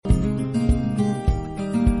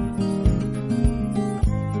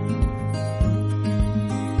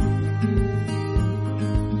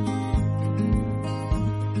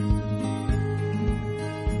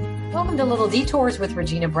Welcome to Little Detours with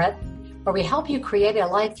Regina Brett, where we help you create a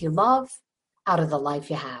life you love out of the life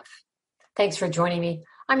you have. Thanks for joining me.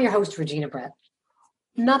 I'm your host, Regina Brett.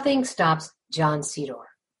 Nothing stops John Sedor.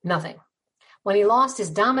 Nothing. When he lost his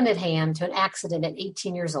dominant hand to an accident at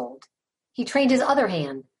 18 years old, he trained his other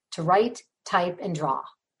hand to write, type, and draw,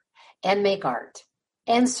 and make art,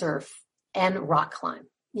 and surf, and rock climb.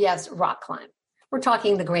 Yes, rock climb. We're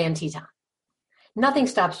talking the Grand Teton. Nothing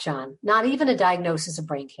stops John, not even a diagnosis of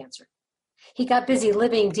brain cancer. He got busy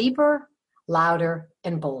living deeper, louder,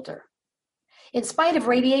 and bolder. In spite of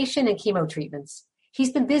radiation and chemo treatments,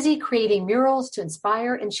 he's been busy creating murals to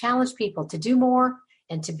inspire and challenge people to do more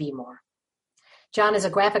and to be more. John is a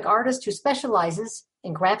graphic artist who specializes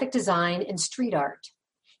in graphic design and street art.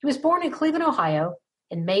 He was born in Cleveland, Ohio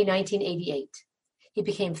in May 1988. He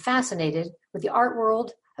became fascinated with the art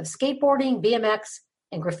world of skateboarding, BMX,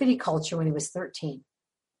 and graffiti culture when he was 13.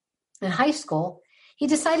 In high school, he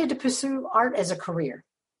decided to pursue art as a career.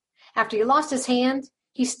 After he lost his hand,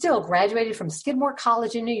 he still graduated from Skidmore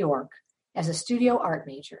College in New York as a studio art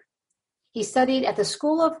major. He studied at the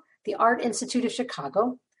School of the Art Institute of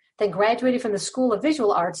Chicago, then graduated from the School of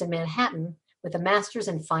Visual Arts in Manhattan with a master's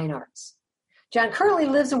in fine arts. John currently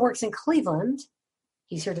lives and works in Cleveland.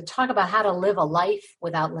 He's here to talk about how to live a life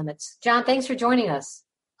without limits. John, thanks for joining us.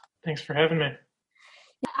 Thanks for having me.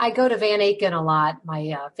 I go to Van Aken a lot.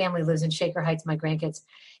 My family lives in Shaker Heights, my grandkids.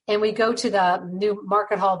 And we go to the new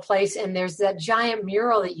Market Hall place, and there's that giant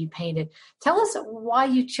mural that you painted. Tell us why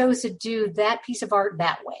you chose to do that piece of art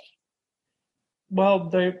that way. Well,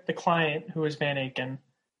 the client, who is Van Aken,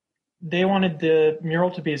 they wanted the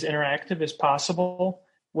mural to be as interactive as possible,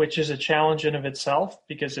 which is a challenge in of itself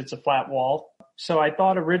because it's a flat wall. So I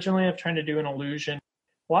thought originally of trying to do an illusion.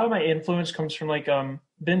 A lot of my influence comes from like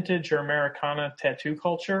vintage or Americana tattoo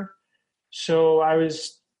culture. So I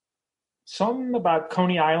was something about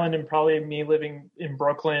Coney Island and probably me living in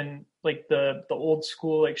Brooklyn, like the old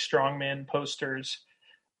school like strongman posters.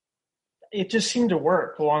 It just seemed to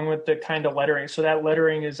work along with the kind of lettering. So that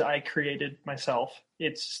lettering is I created myself.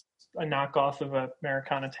 It's a knockoff of a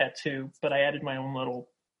Americana tattoo, but I added my own little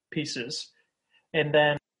pieces. And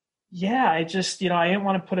then I just, I didn't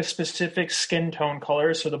want to put a specific skin tone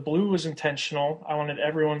color. So the blue was intentional. I wanted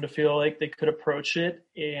everyone to feel like they could approach it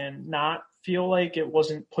and not feel like it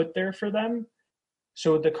wasn't put there for them.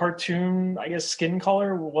 So the cartoon, I guess, skin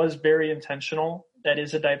color was very intentional. That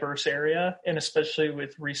is a diverse area. And especially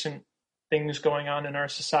with recent things going on in our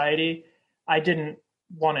society, I didn't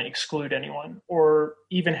want to exclude anyone or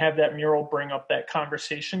even have that mural bring up that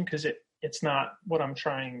conversation because it's not what I'm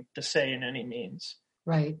trying to say in any means.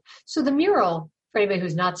 Right. So the mural, for anybody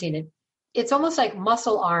who's not seen it, it's almost like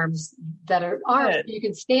muscle arms that are arms. Yeah. You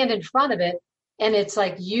can stand in front of it, and it's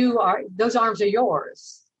like those arms are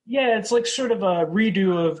yours. Yeah, it's like sort of a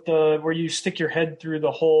redo of where you stick your head through the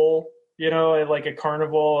hole, like a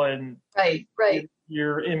carnival, and right.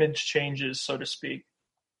 Your image changes, so to speak.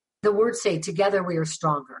 The words say, "Together we are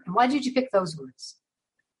stronger." And why did you pick those words?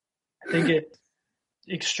 I think it's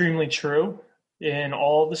extremely true. In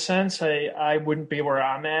all the sense, I wouldn't be where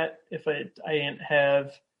I'm at if I didn't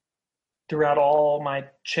have, throughout all my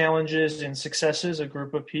challenges and successes, a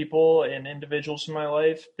group of people and individuals in my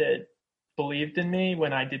life that believed in me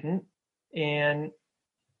when I didn't. And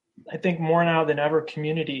I think more now than ever,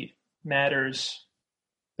 community matters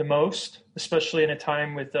the most, especially in a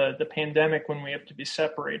time with the pandemic when we have to be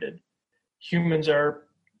separated. Humans are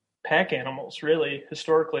pack animals, really,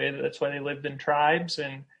 historically. That's why they lived in tribes,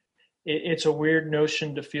 and it's a weird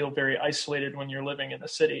notion to feel very isolated when you're living in a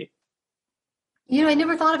city. I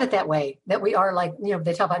never thought of it that way, that we are like,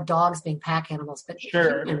 they talk about dogs being pack animals, but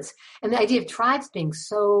sure. Humans, and the idea of tribes being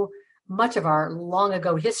so much of our long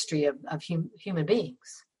ago history of human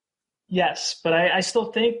beings. Yes, but I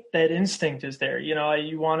still think that instinct is there.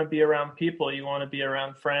 You want to be around people, you want to be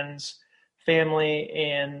around friends, family,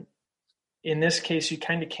 and in this case, you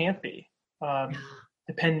kind of can't be,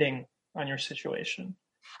 depending on your situation.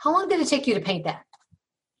 How long did it take you to paint that?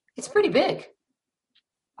 It's pretty big.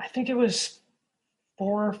 I think it was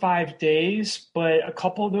 4 or 5 days, but a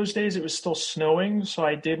couple of those days it was still snowing, so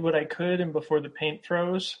I did what I could and before the paint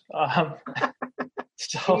froze.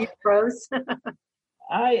 Paint froze?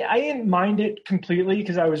 I didn't mind it completely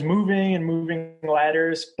because I was moving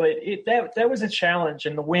ladders, but that was a challenge,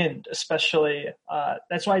 and the wind especially.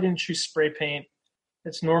 That's why I didn't choose spray paint.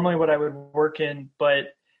 It's normally what I would work in,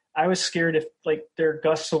 but I was scared if there are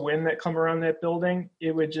gusts of wind that come around that building,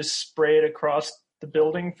 it would just spray it across the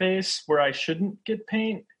building face where I shouldn't get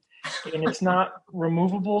paint, and it's not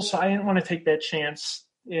removable. So I didn't want to take that chance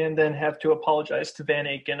and then have to apologize to Van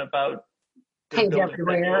Aken about paint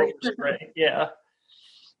everywhere. Yeah.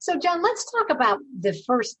 So, John, let's talk about the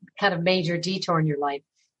first kind of major detour in your life.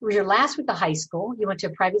 It was your last week of high school. You went to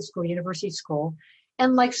a private school, university school.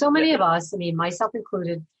 And like so many of us, I mean, myself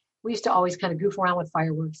included, we used to always kind of goof around with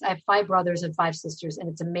fireworks. I have 5 brothers and 5 sisters, and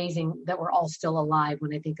it's amazing that we're all still alive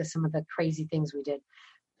when I think of some of the crazy things we did.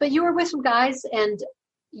 But you were with some guys, and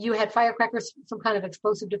you had firecrackers, some kind of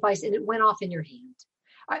explosive device, and it went off in your hand.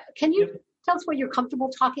 Can you tell us what you're comfortable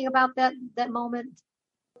talking about that moment?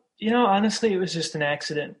 Honestly, it was just an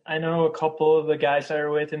accident. I know a couple of the guys I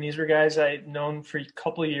were with, and these were guys I'd known for a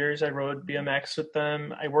couple of years. I rode BMX with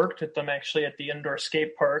them. I worked with them actually at the indoor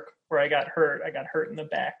skate park where I got hurt. I got hurt in the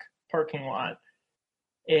back parking lot.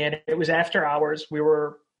 And it was after hours. We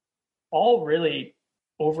were all really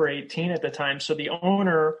over 18 at the time. So the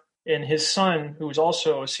owner and his son, who was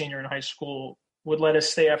also a senior in high school, would let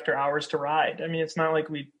us stay after hours to ride. I mean, it's not like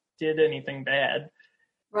we did anything bad.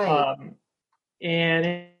 Right.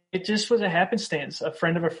 And it just was a happenstance. A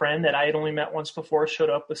friend of a friend that I had only met once before showed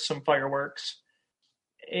up with some fireworks.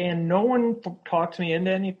 And no one talked me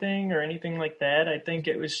into anything or anything like that. I think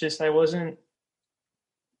it was just I wasn't,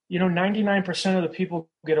 99% of the people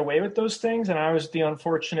get away with those things. And I was the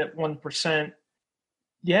unfortunate 1%,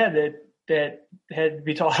 that had to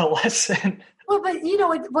be taught a lesson. Well, but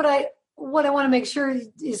what I want to make sure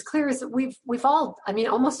is clear is that we've all, I mean,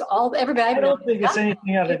 almost all, everybody. I don't think it's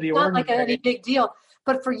anything out of the ordinary. Not like any big deal.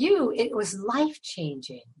 But for you, it was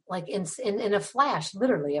life-changing, like in a flash,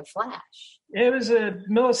 literally a flash. It was a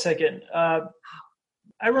millisecond.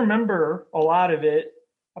 I remember a lot of it.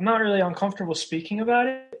 I'm not really uncomfortable speaking about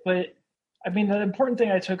it, but I mean, the important thing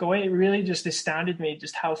I took away, it really just astounded me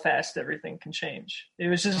just how fast everything can change. It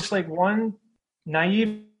was just like one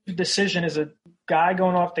naive decision as a guy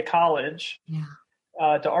going off to college,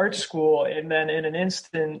 to art school, and then in an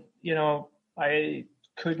instant, I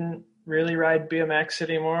couldn't really ride BMX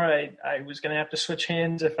anymore. I was going to have to switch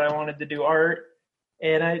hands if I wanted to do art.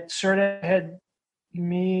 And I sort of had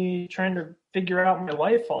me trying to figure out my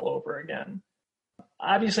life all over again.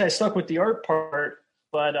 Obviously, I stuck with the art part,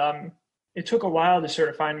 but it took a while to sort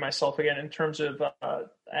of find myself again in terms of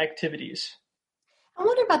activities. I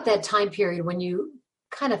wonder about that time period when you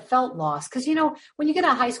kind of felt lost. Because, when you get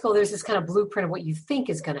out of high school, there's this kind of blueprint of what you think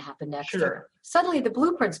is going to happen next. Sure. Suddenly the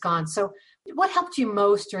blueprint's gone. So what helped you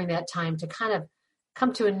most during that time to kind of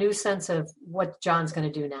come to a new sense of what John's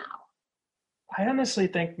going to do now? I honestly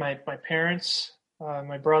think my parents,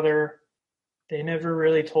 my brother, they never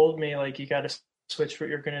really told me, like, you got to switch what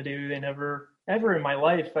you're going to do. They never, ever in my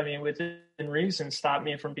life, I mean, within reason, stopped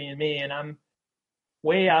me from being me. And I'm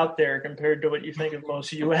way out there compared to what you think of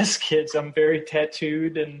most U.S. kids. I'm very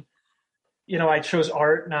tattooed, and, I chose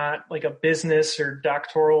art, not like a business or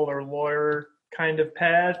doctoral or lawyer kind of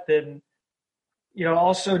path. And,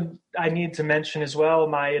 also I need to mention as well,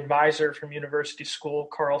 my advisor from university school,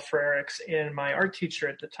 Carl Frericks, and my art teacher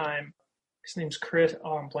at the time, his name's Chris.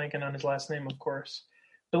 Oh, I'm blanking on his last name, of course.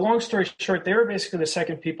 The long story short, they were basically the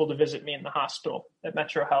second people to visit me in the hospital at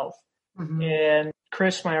Metro Health. Mm-hmm. And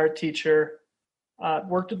Chris, my art teacher,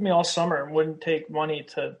 worked with me all summer and wouldn't take money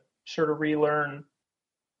to sort of relearn.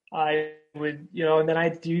 I would, and then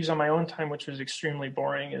I'd use on my own time, which was extremely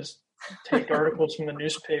boring, is take articles from the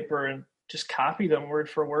newspaper and just copy them word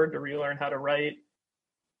for word to relearn how to write.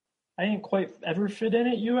 I didn't quite ever fit in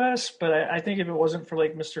at US, but I think if it wasn't for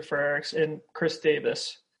like Mr. Frericks and Chris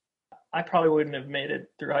Davis, I probably wouldn't have made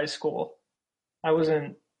it through high school. I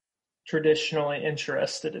wasn't traditionally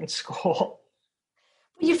interested in school.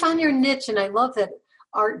 You found your niche, and I love that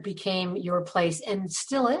art became your place and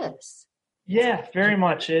still is. Yeah, very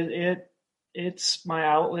much. It's my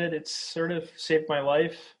outlet. It's sort of saved my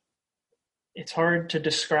life. It's hard to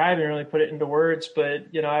describe and really put it into words, but,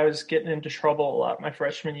 I was getting into trouble a lot my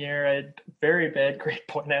freshman year. I had very bad grade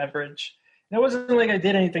point average. And it wasn't like I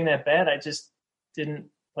did anything that bad. I just didn't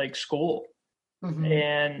like school. Mm-hmm.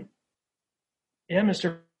 And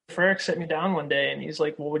Mr. Frericks sat me down one day and he's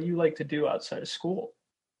like, well, what do you like to do outside of school?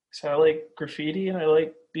 So I like graffiti and I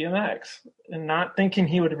like BMX, and not thinking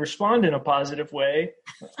he would respond in a positive way.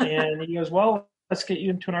 And he goes, well, let's get you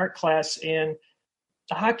into an art class. And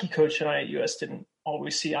the hockey coach and I at US didn't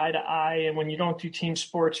always see eye to eye. And when you don't do team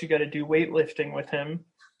sports, you got to do weightlifting with him.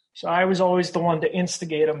 So I was always the one to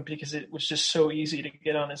instigate him because it was just so easy to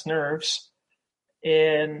get on his nerves.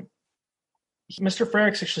 And Mr.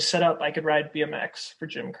 Frericks actually set up I could ride BMX for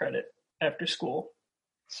gym credit after school.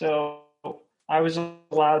 So I was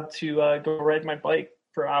allowed to go ride my bike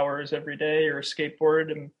for hours every day or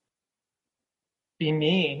skateboard and be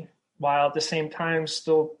me, while at the same time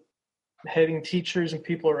still having teachers and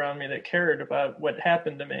people around me that cared about what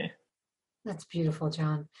happened to me. That's beautiful,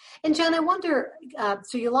 John. And John, I wonder,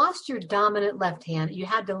 so you lost your dominant left hand. You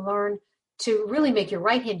had to learn to really make your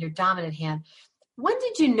right hand your dominant hand. When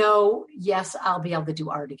did you know, yes, I'll be able to do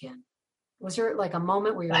art again? Was there like a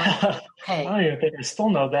moment where you're like, I okay. don't even think I still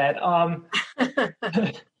know that.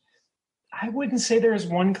 I wouldn't say there was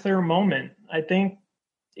one clear moment. I think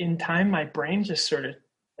in time, my brain just sort of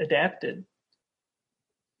adapted.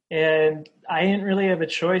 And I didn't really have a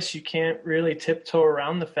choice. You can't really tiptoe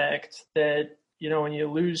around the fact that, when you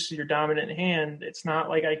lose your dominant hand, it's not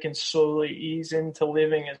like I can slowly ease into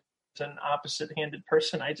living as an opposite-handed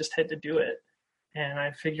person. I just had to do it. And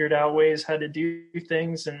I figured out ways how to do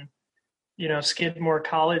things. And, Skidmore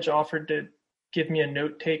College offered to give me a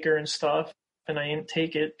note taker and stuff. And I didn't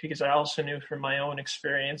take it because I also knew from my own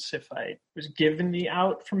experience, if I was given the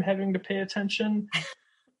out from having to pay attention,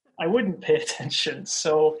 I wouldn't pay attention.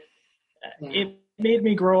 So It made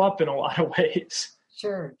me grow up in a lot of ways.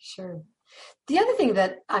 Sure. The other thing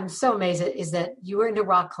that I'm so amazed at is that you were into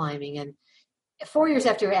rock climbing, and 4 years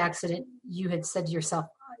after your accident, you had said to yourself,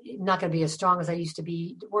 not going to be as strong as I used to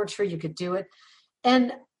be, weren't sure you could do it.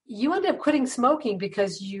 And you ended up quitting smoking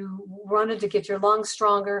because you wanted to get your lungs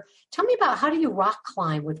stronger. Tell me about, how do you rock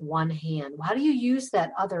climb with one hand? How do you use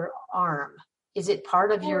that other arm? Is it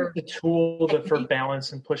part of your... The tool for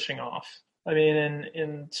balance and pushing off. I mean,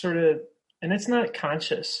 and sort of, and it's not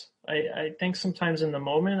conscious. I think sometimes in the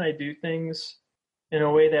moment I do things in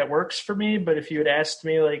a way that works for me, but if you had asked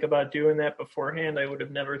me like about doing that beforehand, I would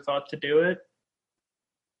have never thought to do it.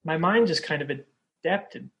 My mind just kind of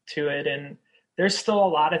adapted to it, and there's still a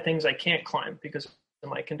lot of things I can't climb because of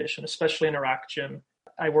my condition, especially in a rock gym.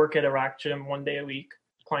 I work at a rock gym 1 day a week,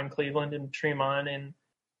 climb Cleveland and Tremont, and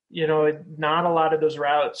not a lot of those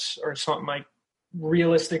routes are something like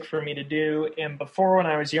realistic for me to do. And before, when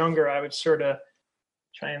I was younger, I would sort of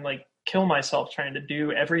try and like kill myself trying to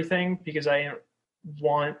do everything because I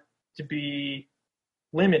want to be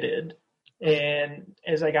limited. And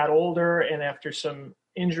as I got older and after some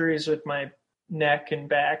injuries with my neck and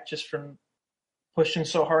back just from pushing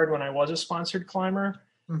so hard when I was a sponsored climber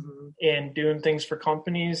and doing things for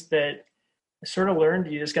companies, that I sort of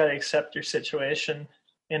learned you just got to accept your situation.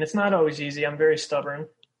 And it's not always easy. I'm very stubborn.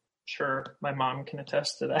 Sure, my mom can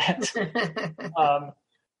attest to that.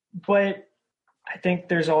 But I think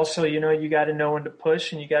there's also, you got to know when to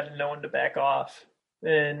push and you got to know when to back off.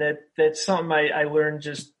 And that's something I learned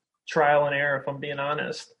just trial and error, if I'm being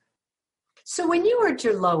honest. So when you were at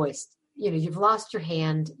your lowest, you've lost your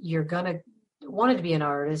hand, you're wanted to be an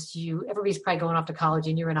artist, everybody's probably going off to college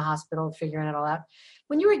and you're in a hospital figuring it all out.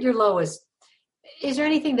 When you were at your lowest, is there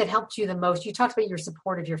anything that helped you the most? You talked about your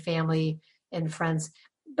support of your family and friends,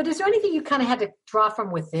 but is there anything you kind of had to draw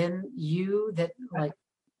from within you that like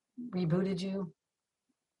rebooted you?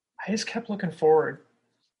 I just kept looking forward.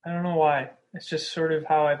 I don't know why. It's just sort of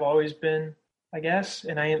how I've always been, I guess.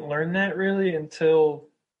 And I didn't learn that really until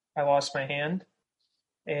I lost my hand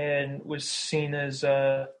and was seen as,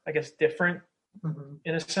 I guess, different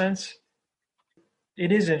in a sense.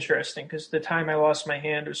 It is interesting because the time I lost my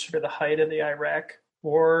hand was sort of the height of the Iraq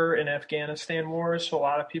war and Afghanistan war. So a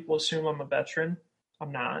lot of people assume I'm a veteran.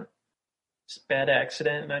 I'm not. It's a bad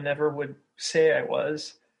accident, and I never would say I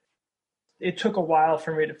was. It took a while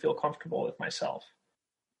for me to feel comfortable with myself.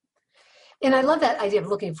 And I love that idea of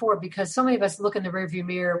looking forward, because so many of us look in the rearview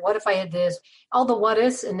mirror. What if I had this? All the what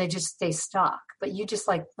ifs, and they just stay stuck. But you just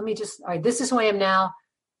all right, this is who I am now.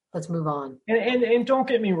 Let's move on. And don't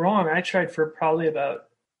get me wrong. I tried for probably about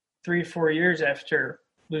 3-4 years after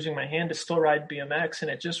losing my hand to still ride BMX,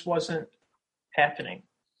 and it just wasn't happening.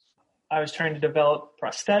 I was trying to develop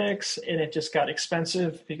prosthetics, and it just got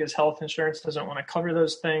expensive because health insurance doesn't want to cover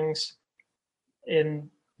those things. And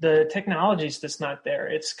the technology's just not there.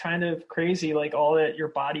 It's kind of crazy, like all that your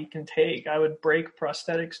body can take. I would break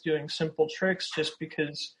prosthetics doing simple tricks just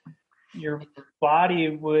because your body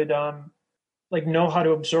would know how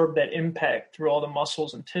to absorb that impact through all the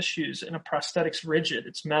muscles and tissues. And a prosthetic's rigid.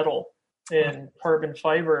 It's metal and carbon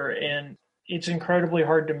fiber, and it's incredibly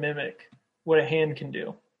hard to mimic what a hand can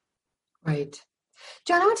do. Right.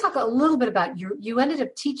 John, I want to talk a little bit about you ended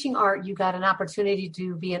up teaching art. You got an opportunity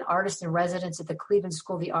to be an artist in residence at the Cleveland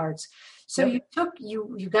School of the Arts. So yep.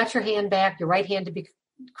 You got your hand back, your right hand to be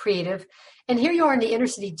creative. And here you are in the inner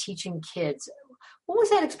city teaching kids. What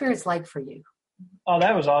was that experience like for you? Oh,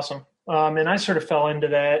 that was awesome. And I sort of fell into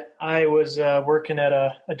that. I was working at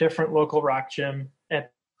a different local rock gym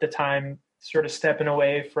at the time, sort of stepping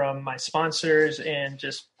away from my sponsors and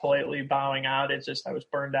just politely bowing out. I was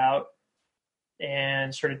burned out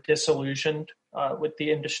and sort of disillusioned with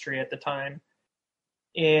the industry at the time.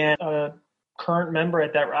 And a current member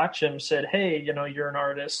at that rock gym said, "Hey, you're an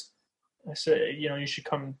artist. I said, you should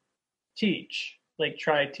come teach, like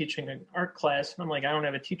try teaching an art class. And I'm like, I don't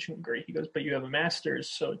have a teaching degree. He goes, but you have a master's,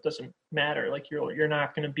 so it doesn't matter. Like you're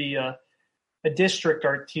not going to be a district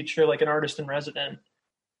art teacher, like an artist in resident.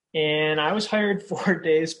 And I was hired 4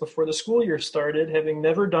 days before the school year started, having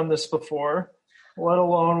never done this before, let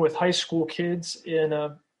alone with high school kids in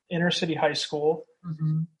a inner city high school,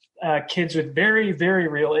 kids with very, very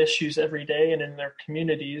real issues every day and in their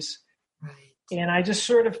communities. Right. And I just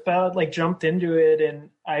sort of felt like jumped into it, and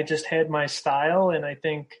I just had my style. And I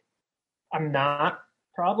think I'm not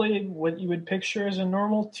probably what you would picture as a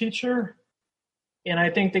normal teacher. And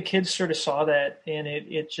I think the kids sort of saw that, and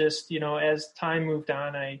it just, as time moved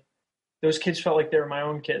on, those kids felt like they were my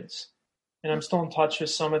own kids, and I'm still in touch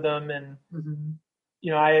with some of them. And,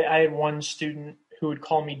 I had one student who would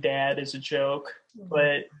call me dad as a joke,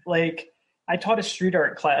 but like I taught a street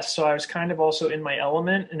art class, so I was kind of also in my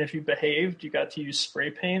element. And if you behaved, you got to use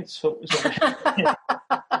spray paint. So it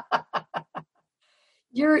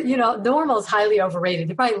was normal is highly overrated.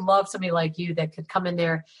 They probably love somebody like you that could come in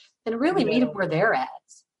there and really meet them where they're at.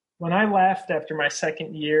 When I left after my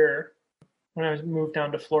second year, when I moved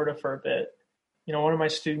down to Florida for a bit, one of my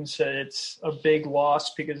students said it's a big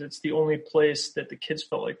loss because it's the only place that the kids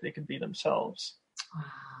felt like they could be themselves.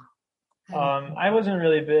 Wow. I wasn't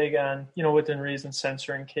really big on, within reason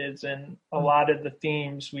censoring kids, and a lot of the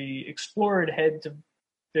themes we explored had to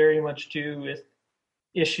very much do with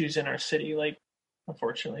issues in our city, like,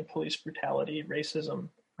 unfortunately, police brutality, racism.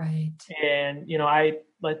 Right. And, I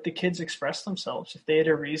let the kids express themselves. If they had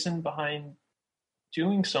a reason behind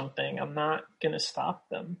doing something, I'm not going to stop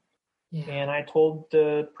them. Yeah. And I told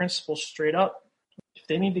the principal straight up, if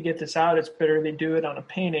they need to get this out, it's better they do it on a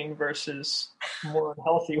painting versus a more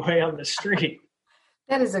unhealthy way on the street.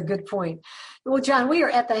 That is a good point. Well, John, we are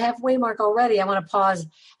at the halfway mark already. I want to pause,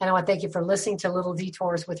 and I want to thank you for listening to Little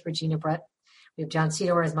Detours with Regina Brett. We have John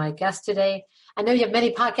Sydor as my guest today. I know you have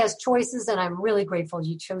many podcast choices, and I'm really grateful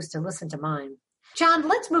you chose to listen to mine. John,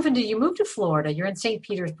 let's move into, you moved to Florida. You're in St.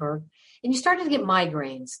 Petersburg, and you started to get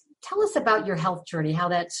migraines. Tell us about your health journey, how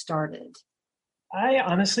that started. I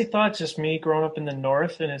honestly thought just me growing up in the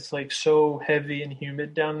north, and it's like so heavy and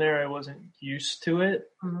humid down there, I wasn't used to it.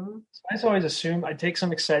 So I just always assumed I'd take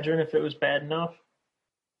some Excedrin if it was bad enough,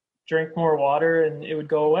 drink more water, and it would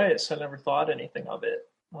go away. So I never thought anything of it.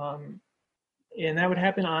 And that would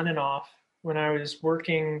happen on and off. When I was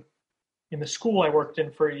working in the school I worked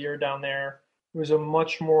in for a year down there, it was a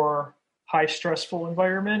much more high stressful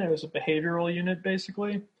environment. It was a behavioral unit,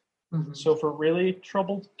 basically. So for really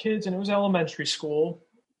troubled kids, and it was elementary school,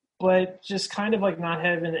 but just kind of like not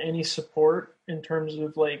having any support in terms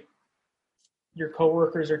of like your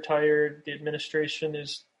coworkers are tired, the administration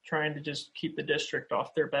is trying to just keep the district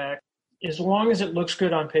off their back. As long as it looks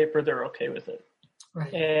good on paper, they're okay with it.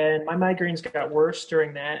 Right. And my migraines got worse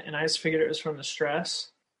during that, and I just figured it was from the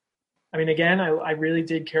stress. I mean, again, I really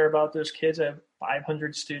did care about those kids. I have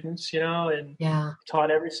 500 students, and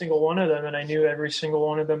taught every single one of them, and I knew every single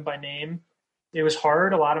one of them by name. It was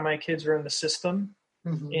hard. A lot of my kids were in the system,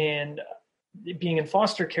 and being in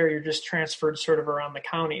foster care, you're just transferred sort of around the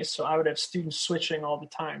county. So I would have students switching all the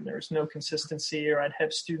time. There was no consistency, or I'd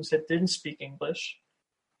have students that didn't speak English.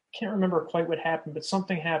 Can't remember quite what happened, but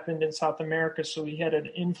something happened in South America. So we had an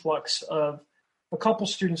influx of a couple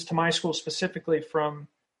students to my school specifically from,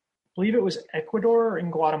 I believe it was Ecuador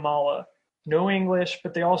and Guatemala. No English,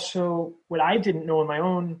 but they also, what I didn't know in my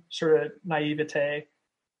own sort of naivete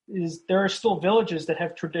is there are still villages that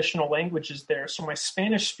have traditional languages there. So my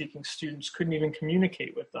Spanish speaking students couldn't even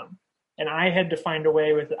communicate with them. And I had to find a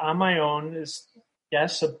way on my own as,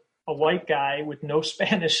 yes, a white guy with no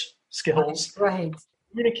Spanish skills. Right.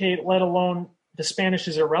 Communicate, let alone the Spanish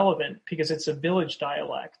is irrelevant because it's a village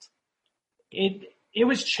dialect. It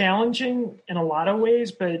was challenging in a lot of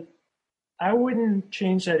ways, but I wouldn't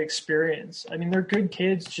change that experience. I mean, they're good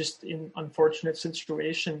kids just in unfortunate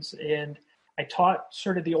situations, and I taught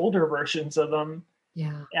sort of the older versions of them.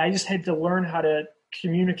 Yeah. I just had to learn how to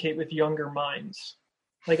communicate with younger minds.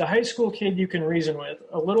 Like a high school kid you can reason with.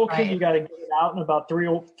 A little kid, you got to get it out in about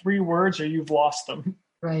three words or you've lost them.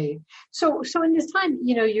 Right. So in this time,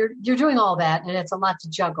 you're doing all that, and it's a lot to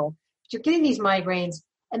juggle. But you're getting these migraines,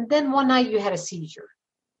 and then one night you had a seizure.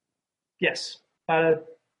 Yes, about a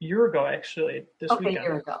year ago, actually. This weekend. A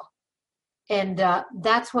year ago, and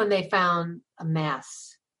that's when they found a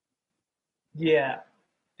mass. Yeah,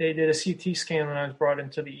 they did a CT scan when I was brought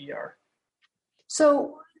into the ER.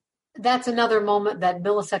 So that's another moment, that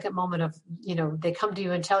millisecond moment of they come to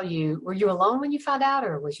you and tell you. Were you alone when you found out,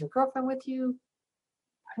 or was your girlfriend with you?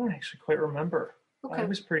 I don't actually quite remember. Okay. I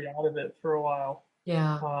was pretty out of it for a while.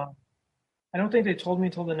 Yeah. I don't think they told me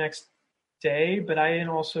until the next day, but I didn't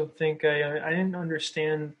also think I didn't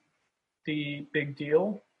understand the big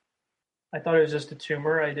deal. I thought it was just a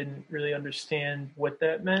tumor. I didn't really understand what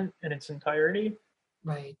that meant in its entirety.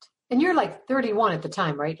 Right. And you're like 31 at the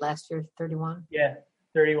time, right? Last year, 31? Yeah,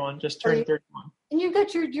 31, just turned 31. And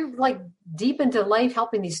you're like deep into life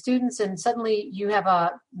helping these students, and suddenly you have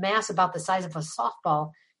a mass about the size of a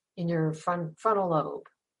softball in your frontal lobe.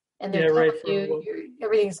 And they're telling you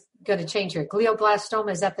everything's going to change here.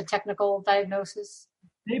 Glioblastoma, is that the technical diagnosis?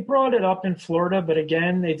 They brought it up in Florida, but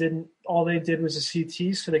again, all they did was a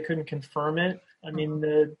CT, so they couldn't confirm it. I mean,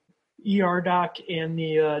 the ER doc and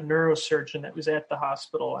the neurosurgeon that was at the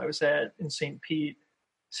hospital I was at in St. Pete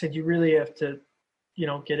said, you really have to,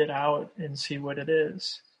 get it out and see what it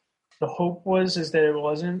is. The hope is that it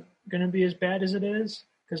wasn't going to be as bad as it is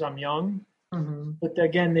because I'm young. Mm-hmm. But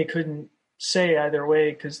again, they couldn't say either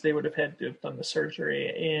way because they would have had to have done the surgery,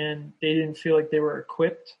 and they didn't feel like they were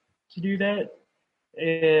equipped to do that.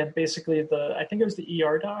 And basically I think it was the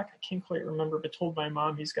ER doc, I can't quite remember, but told my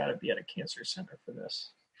mom he's got to be at a cancer center for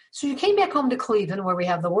this. So you came back home to Cleveland, where we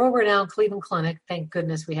have the world-renowned Cleveland Clinic. Thank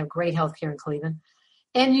goodness we have great health care in Cleveland.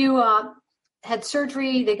 And you had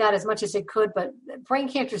surgery. They got as much as they could, but brain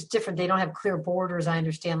cancer is different. They don't have clear borders, I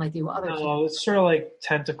understand, like the other cancers. No, it's sort of like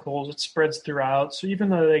tentacles. It spreads throughout. So even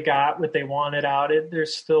though they got what they wanted out,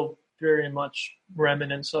 there's still very much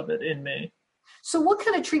remnants of it in me. So what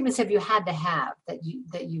kind of treatments have you had to have that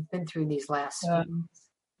you've been through these last few months?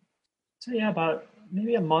 So yeah, about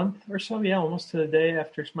maybe a month or so, almost to the day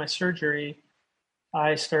after my surgery,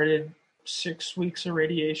 I started 6 weeks of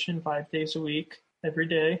radiation, 5 days a week, every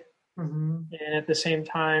day. Mm-hmm. And at the same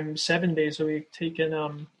time, 7 days a week, taking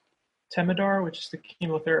Temodar, which is the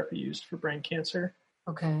chemotherapy used for brain cancer.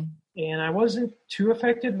 Okay. And I wasn't too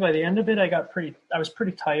affected. By the end of it, I was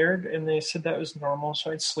pretty tired, and they said that was normal,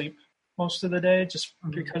 so I'd sleep most of the day just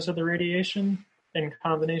because of the radiation in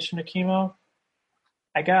combination of chemo.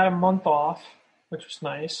 I got a month off, which was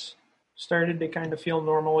nice. Started to kind of feel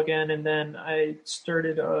normal again, and then I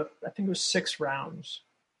started, I think it was 6 rounds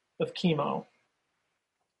of chemo.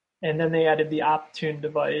 And then they added the Optune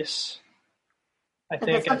device.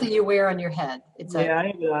 That's something you wear on your head. I have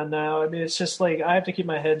it on now. I mean, it's just like I have to keep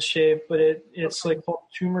my head shaved, but it's like called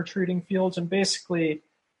tumor treating fields, and basically,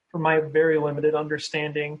 from my very limited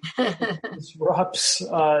understanding, it disrupts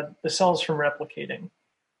the cells from replicating.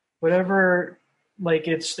 Whatever, I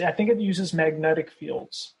think it uses magnetic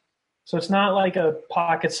fields. So it's not like a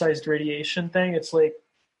pocket-sized radiation thing. It's like,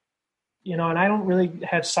 and I don't really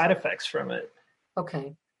have side effects from it.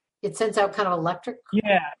 Okay. It sends out kind of electric?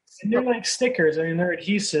 Yeah. And they're like stickers. I mean, they're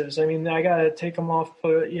adhesives. I mean, I got to take them off,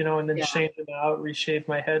 and then change them out, reshave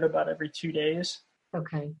my head about every 2 days.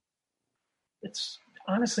 Okay. It's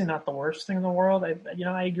honestly not the worst thing in the world.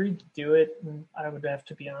 I agreed to do it, and I would have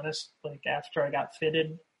to be honest, like after I got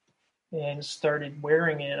fitted and started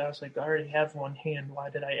wearing it, I was like, I already have one hand.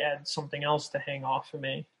 Why did I add something else to hang off of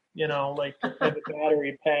me? Like I have a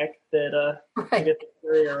battery pack that I get to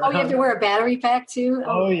carry around. Oh, you have to wear a battery pack too?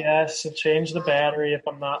 Oh yes, and change the battery if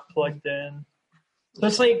I'm not plugged in. So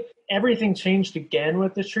it's like everything changed again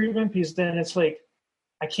with the treatment, because then it's like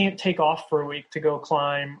I can't take off for a week to go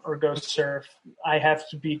climb or go surf. I have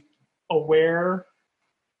to be aware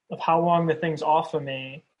of how long the thing's off of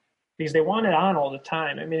me, because they want it on all the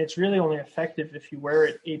time. I mean, it's really only effective if you wear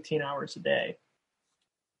it 18 hours a day.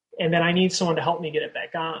 And then I need someone to help me get it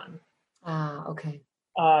back on. Okay.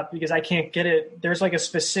 Because I can't get it. There's like a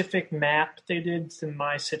specific map they did to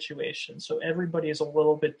my situation. So everybody is a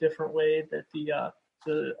little bit different way that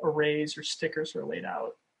the arrays or stickers are laid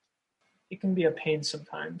out. It can be a pain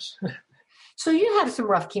sometimes. So you had some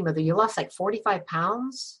rough chemo, though. You lost like 45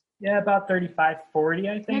 pounds? Yeah, about 35, 40,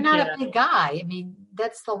 I think. You're not a big guy. I mean,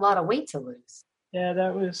 that's a lot of weight to lose. Yeah,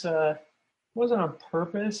 that was wasn't on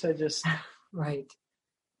purpose. I just... Right.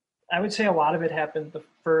 I would say a lot of it happened the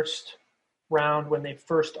first round when they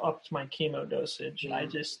first upped my chemo dosage. Yeah.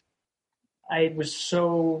 I was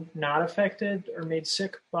so not affected or made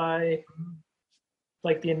sick by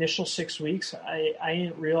like the initial 6 weeks. I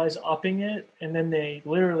didn't realize upping it, and then they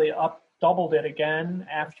literally doubled it again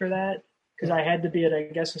after that, because I had to be at, I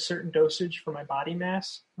guess, a certain dosage for my body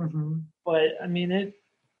mass. Mm-hmm. But I mean,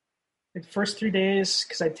 the first 3 days,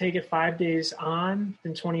 because I'd take it 5 days on,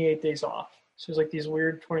 then 28 days off. So it was like these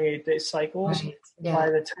weird 28-day cycles. Right. Yeah.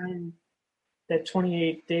 By the time that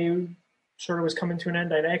 28-day sort of was coming to an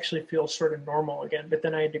end, I'd actually feel sort of normal again. But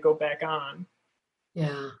then I had to go back on.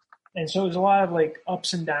 Yeah. And so it was a lot of like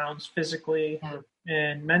ups and downs physically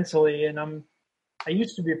and mentally. And I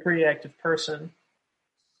used to be a pretty active person.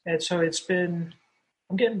 And so I'm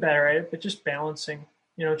getting better at it, but just balancing,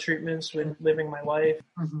 treatments with living my life.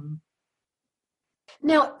 Mm-hmm.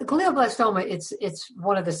 Now, glioblastoma, it's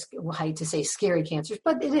one of the, well, I hate to say scary cancers,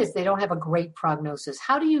 but it is. They don't have a great prognosis.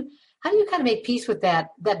 How do you kind of make peace with that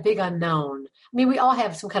big unknown? I mean, we all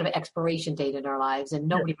have some kind of expiration date in our lives, and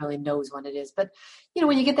nobody really knows when it is. But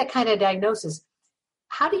when you get that kind of diagnosis,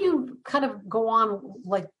 how do you kind of go on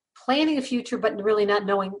like planning a future, but really not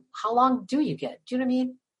knowing how long do you get? Do you know what I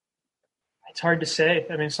mean? It's hard to say.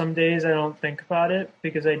 I mean, some days I don't think about it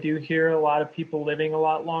because I do hear a lot of people living a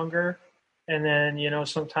lot longer. And then,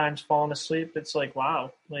 sometimes falling asleep, it's like,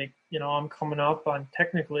 wow, like, I'm coming up on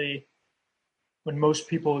technically when most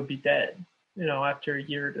people would be dead, after a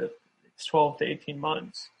year to 12 to 18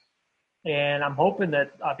 months. And I'm hoping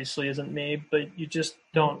that obviously isn't me, but you just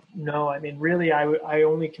don't know. I mean, really, I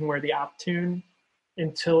only can wear the Optune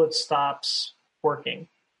until it stops working.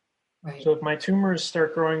 Right. So if my tumors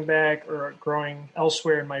start growing back or growing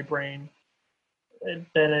elsewhere in my brain, then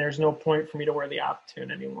there's no point for me to wear the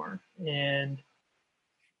Optune anymore. And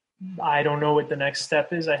I don't know what the next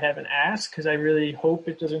step is. I haven't asked because I really hope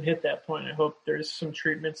it doesn't hit that point. I hope there's some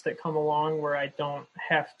treatments that come along where I don't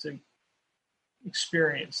have to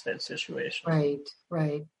experience that situation. Right,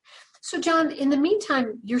 right. So, John, in the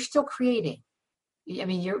meantime, you're still creating. I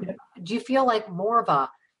mean, do you feel like more of a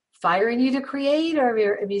fire in you to create, or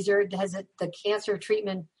has the cancer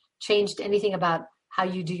treatment changed anything about how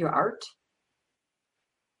you do your art?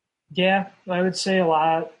 Yeah, I would say a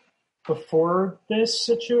lot. Before this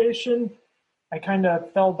situation, I kind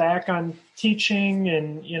of fell back on teaching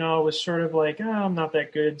and, was sort of like, oh, I'm not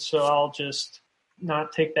that good, so I'll just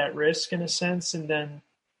not take that risk in a sense. And then,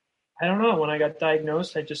 I don't know, when I got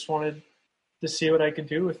diagnosed, I just wanted to see what I could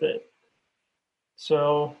do with it.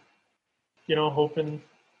 So, hoping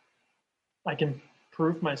I can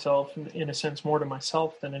prove myself in a sense more to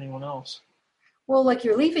myself than anyone else. Well, like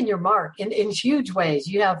you're leaving your mark in huge ways.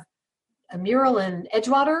 You have a mural in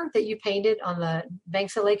Edgewater that you painted on the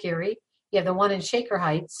banks of Lake Erie. You have the one in Shaker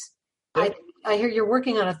Heights. Yep. I hear you're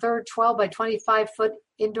working on a third 12 by 25 foot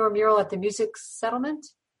indoor mural at the Music Settlement.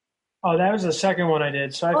 Oh, that was the second one I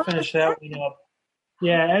did. So I finished that one up.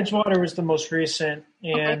 Yeah, Edgewater was the most recent.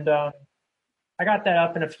 And I got that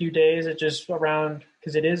up in a few days. It just around,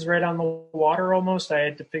 because it is right on the water almost, I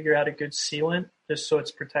had to figure out a good sealant just so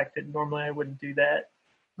it's protected. Normally I wouldn't do that.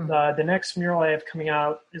 The next mural I have coming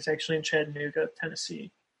out is actually in Chattanooga,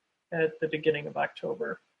 Tennessee, at the beginning of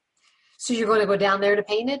October. So you're going to go down there to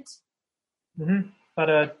paint it? Mm-hmm. About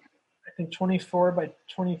I think 24 by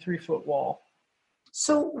 23 foot wall.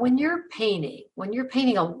 So when you're painting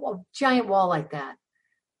a giant wall like that,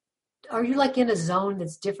 are you like in a zone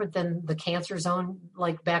that's different than the cancer zone,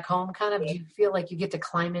 like back home kind of? Yeah. Do you feel like you get to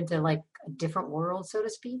climb into like a different world, so to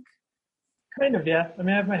speak? Kind of, yeah. I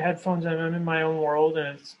mean, I have my headphones and I'm in my own world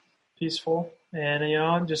and it's peaceful. And,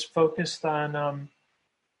 I'm just focused on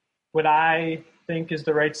what I think is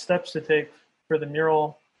the right steps to take for the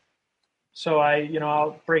mural. So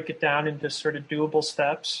I'll break it down into sort of doable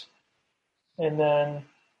steps. And then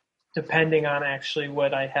depending on actually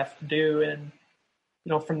what I have to do. And,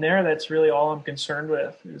 from there, that's really all I'm concerned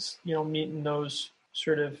with is, meeting those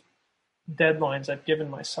sort of deadlines I've given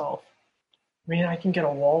myself. I mean, I can get a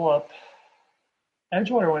wall up.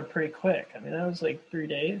 Edgewater went pretty quick. I mean, that was like 3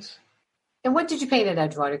 days. And what did you paint at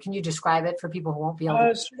Edgewater? Can you describe it for people who won't be able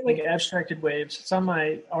to? It's sort of like abstracted waves. It's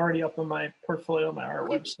already up on my portfolio, my art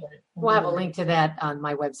website. We'll have a link to that on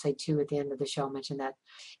my website too at the end of the show. I'll mention that.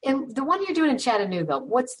 And the one you're doing in Chattanooga,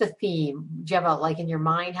 what's the theme? Do you have in your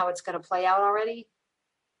mind how it's going to play out already?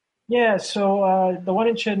 Yeah, so the one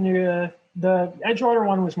in Chattanooga, the Edgewater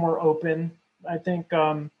one was more open. I think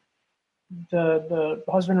the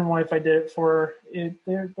husband and wife I did it for,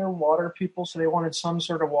 they're water people, so they wanted some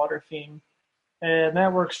sort of water theme. And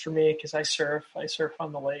that works for me because I surf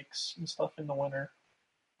on the lakes and stuff in the winter.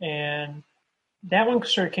 And that one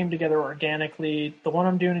sort of came together organically. The one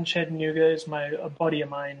I'm doing in Chattanooga is a buddy of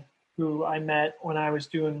mine who I met when I was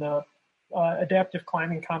doing the adaptive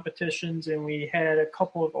climbing competitions, and we had a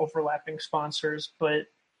couple of overlapping sponsors, but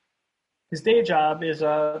his day job is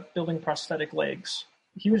building prosthetic legs.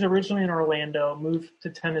 He was originally in Orlando, moved to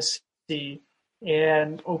Tennessee,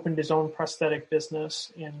 and opened his own prosthetic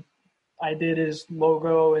business. And I did his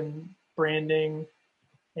logo and branding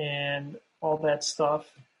and all that stuff.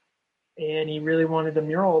 And he really wanted a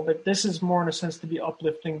mural, but this is more in a sense to be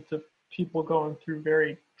uplifting to people going through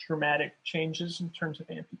very dramatic changes in terms of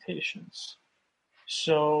amputations.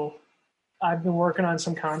 So I've been working on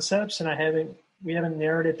some concepts, and we haven't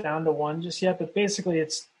narrowed it down to one just yet, but basically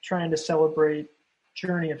it's trying to celebrate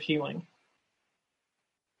journey of healing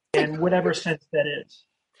in whatever sense that is.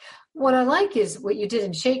 What I like is what you did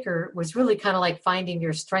in Shaker was really kind of like finding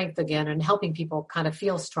your strength again and helping people kind of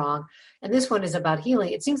feel strong. And this one is about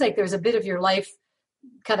healing. It seems like there's a bit of your life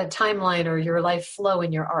kind of timeline or your life flow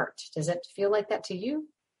in your art. Does it feel like that to you?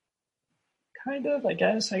 Kind of, I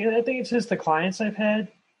guess. I think it's just the clients I've had,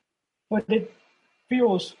 but it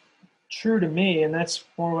feels true to me, and that's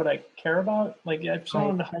more what I care about. Like if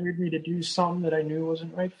someone hired me to do something that I knew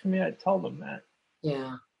wasn't right for me, I'd tell them that.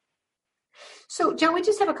 Yeah. So, John, we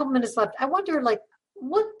just have a couple minutes left. I wonder, like,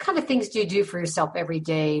 what kind of things do you do for yourself every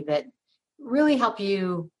day that really help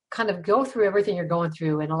you kind of go through everything you're going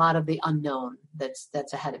through and a lot of the unknown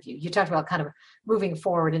that's ahead of you? You talked about kind of moving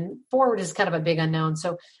forward, and forward is kind of a big unknown.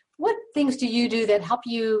 So what things do you do that help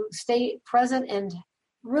you stay present and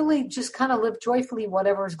really just kind of live joyfully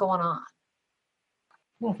whatever is going on?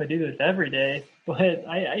 Well, if I do it every day, but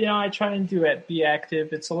I try and be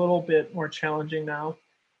active. It's a little bit more challenging now.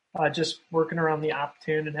 Just working around the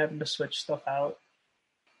Optune and having to switch stuff out.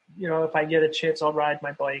 If I get a chance, I'll ride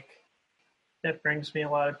my bike. That brings me a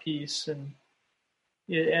lot of peace. And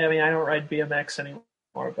I don't ride BMX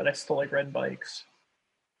anymore, but I still like riding bikes.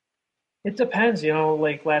 It depends,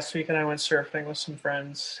 like last weekend I went surfing with some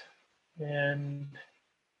friends, and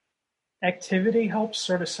activity helps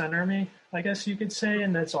sort of center me, I guess you could say,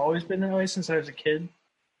 and that's always been that way since I was a kid.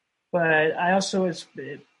 But it's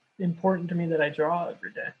important to me that I draw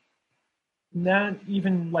every day. Not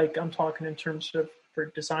even like I'm talking in terms of for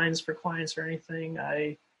designs for clients or anything.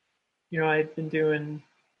 I've been doing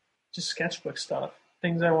just sketchbook stuff,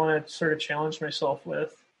 things I want to sort of challenge myself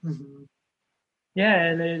with. Mm-hmm. Yeah,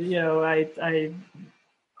 and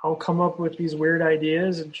I'll come up with these weird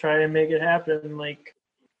ideas and try to make it happen. Like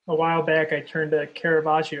a while back, I turned a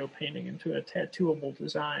Caravaggio painting into a tattooable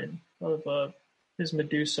design of his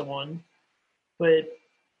Medusa one. But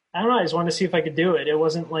I don't know, I just wanted to see if I could do it. It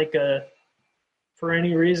wasn't like for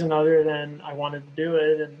any reason other than I wanted to do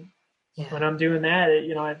it. And when I'm doing that,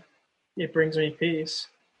 it brings me peace.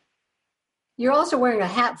 You're also wearing a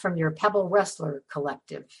hat from your Pebble Wrestler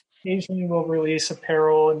collective. Occasionally we'll release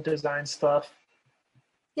apparel and design stuff.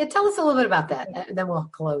 Yeah, tell us a little bit about that, and then we'll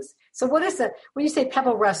close. So when you say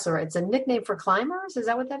Pebble Wrestler, it's a nickname for climbers? Is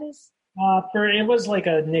that what that is? It was like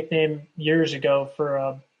a nickname years ago for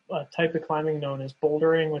a type of climbing known as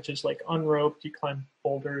bouldering, which is like unroped. You climb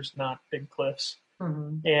boulders, not big cliffs.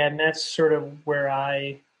 Mm-hmm. And that's sort of where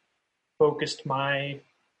I focused my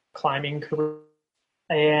climbing career.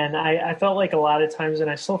 And I felt like a lot of times,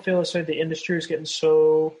 and I still feel this way, the industry is getting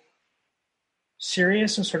so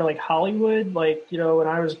serious and sort of like Hollywood. Like, when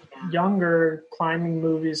I was younger, climbing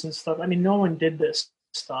movies and stuff, no one did this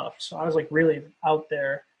stuff. So I was like really out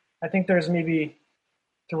there. I think there's maybe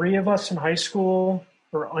 3 of us in high school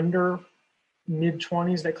or under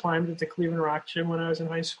mid-20s that climbed at the Cleveland Rock Gym when I was in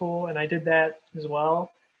high school, and I did that as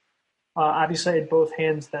well. Obviously, I had both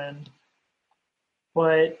hands then.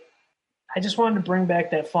 But I just wanted to bring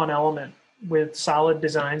back that fun element with solid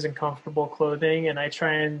designs and comfortable clothing, and I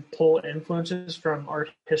try and pull influences from art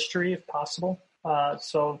history if possible.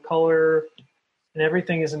 So color and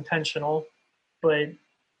everything is intentional. But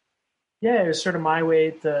yeah, it was sort of my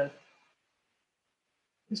way to,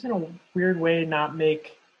 it's in a weird way, not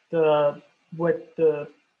make what the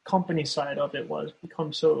company side of it was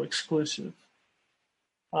become so exclusive,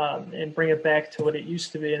 and bring it back to what it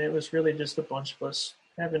used to be. And it was really just a bunch of us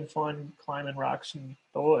having fun climbing rocks in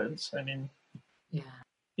the woods.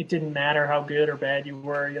 It didn't matter how good or bad you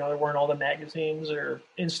were. There weren't all the magazines, or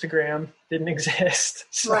Instagram didn't exist.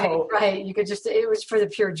 So, right. You could it was for the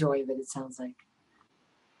pure joy of it, it sounds like.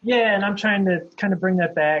 Yeah, and I'm trying to kind of bring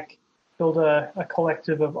that back, build a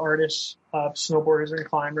collective of artists, snowboarders and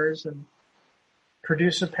climbers, and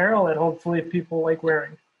produce apparel that hopefully people like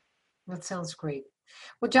wearing. That sounds great.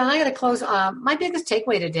 Well, John, I got to close. My biggest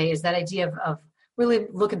takeaway today is that idea of really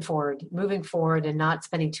looking forward, moving forward, and not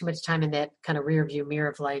spending too much time in that kind of rear view mirror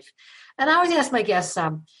of life. And I always ask my guests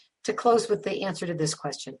to close with the answer to this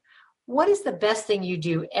question. What is the best thing you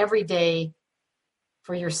do every day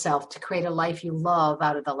for yourself to create a life you love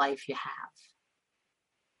out of the life you have?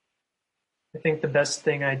 I think the best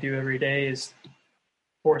thing I do every day is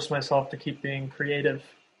force myself to keep being creative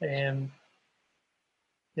and,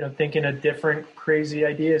 thinking of different crazy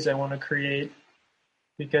ideas I want to create,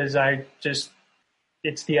 because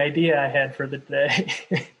it's the idea I had for the day.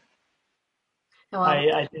 Well,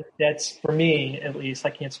 I think that's, for me at least, I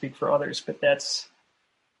can't speak for others, but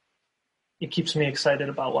it keeps me excited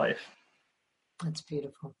about life. That's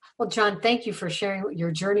beautiful. Well, John, thank you for sharing your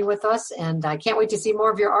journey with us, and I can't wait to see more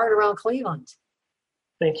of your art around Cleveland.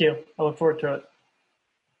 Thank you. I look forward to it.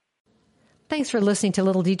 Thanks for listening to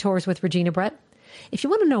Little Detours with Regina Brett. If you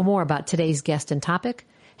want to know more about today's guest and topic,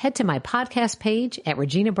 head to my podcast page at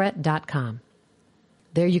reginabrett.com.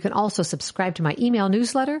 There you can also subscribe to my email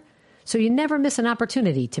newsletter so you never miss an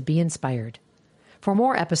opportunity to be inspired. For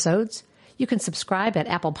more episodes, you can subscribe at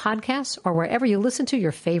Apple Podcasts or wherever you listen to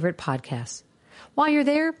your favorite podcasts. While you're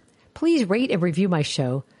there, please rate and review my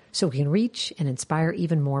show so we can reach and inspire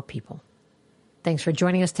even more people. Thanks for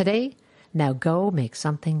joining us today. Now go make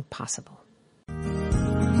something possible.